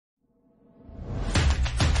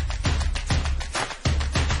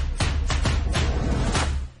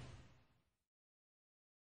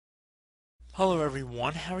Hello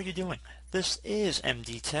everyone, how are you doing? This is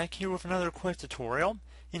MD Tech here with another quick tutorial.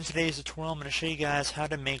 In today's tutorial I'm going to show you guys how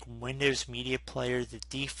to make Windows Media Player the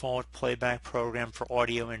default playback program for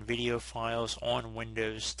audio and video files on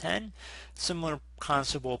Windows 10. Similar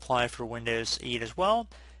concept will apply for Windows 8 as well.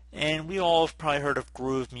 And we all have probably heard of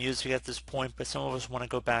Groove Music at this point, but some of us want to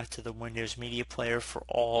go back to the Windows Media Player for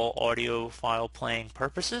all audio file playing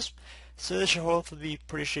purposes. So this should hopefully be a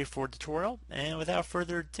pretty straightforward tutorial, and without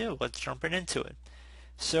further ado, let's jump right into it.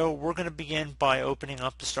 So we're going to begin by opening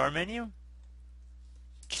up the Start menu.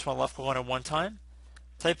 Just want to left click on it one time.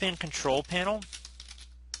 Type in Control Panel.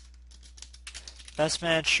 Best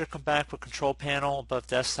Match should come back with Control Panel above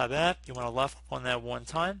Desktop App. You want to left click on that one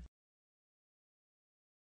time.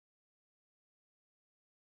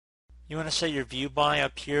 You want to set your view by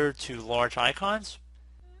up here to large icons.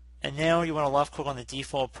 And now you want to left click on the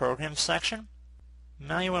default programs section.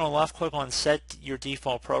 Now you want to left click on set your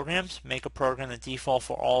default programs. Make a program the default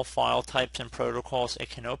for all file types and protocols it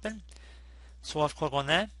can open. So left click on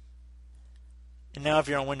that. And now if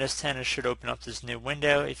you're on Windows 10 it should open up this new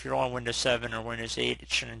window. If you're on Windows 7 or Windows 8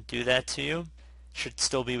 it shouldn't do that to you. It should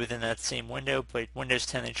still be within that same window, but Windows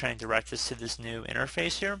 10 they try and direct us to this new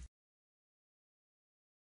interface here.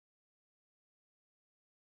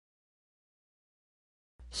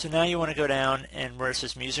 So now you want to go down and where it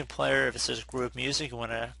says Music Player, if it says Groove Music, you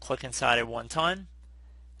want to click inside it one time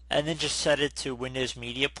and then just set it to Windows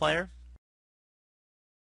Media Player.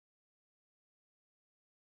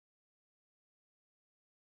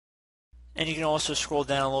 And you can also scroll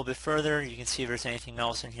down a little bit further. You can see if there's anything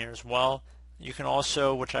else in here as well. You can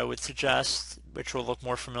also, which I would suggest, which will look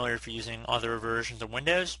more familiar if you're using other versions of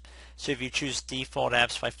Windows. So if you choose Default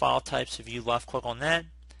Apps by File Types, if you left click on that,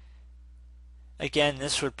 again,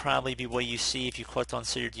 this would probably be what you see if you clicked on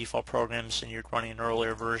say your default programs and you're running an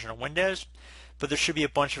earlier version of Windows. But there should be a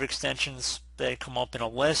bunch of extensions that come up in a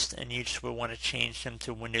list, and you just would want to change them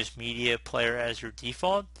to Windows Media Player as your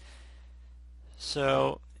default.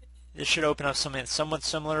 So this should open up something that's somewhat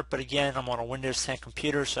similar, but again, I'm on a Windows 10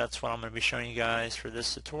 computer, so that's what I'm going to be showing you guys for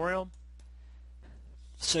this tutorial.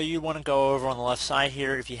 So you want to go over on the left side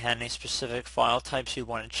here if you had any specific file types you'd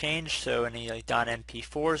want to change, so any like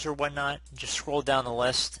 .mp4s or whatnot. Just scroll down the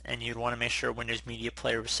list and you'd want to make sure Windows Media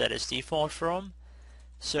Player was set as default for them.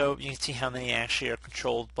 So you can see how many actually are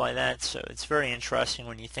controlled by that, so it's very interesting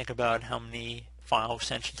when you think about how many file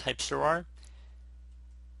extension types there are.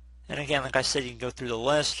 And again, like I said, you can go through the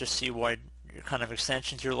list, just see what kind of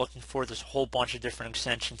extensions you're looking for. There's a whole bunch of different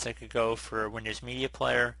extensions that could go for Windows Media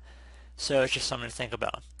Player. So it's just something to think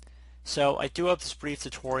about. So I do hope this brief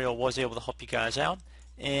tutorial was able to help you guys out.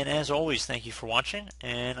 And as always, thank you for watching.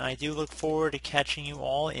 And I do look forward to catching you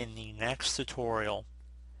all in the next tutorial.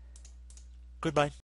 Goodbye.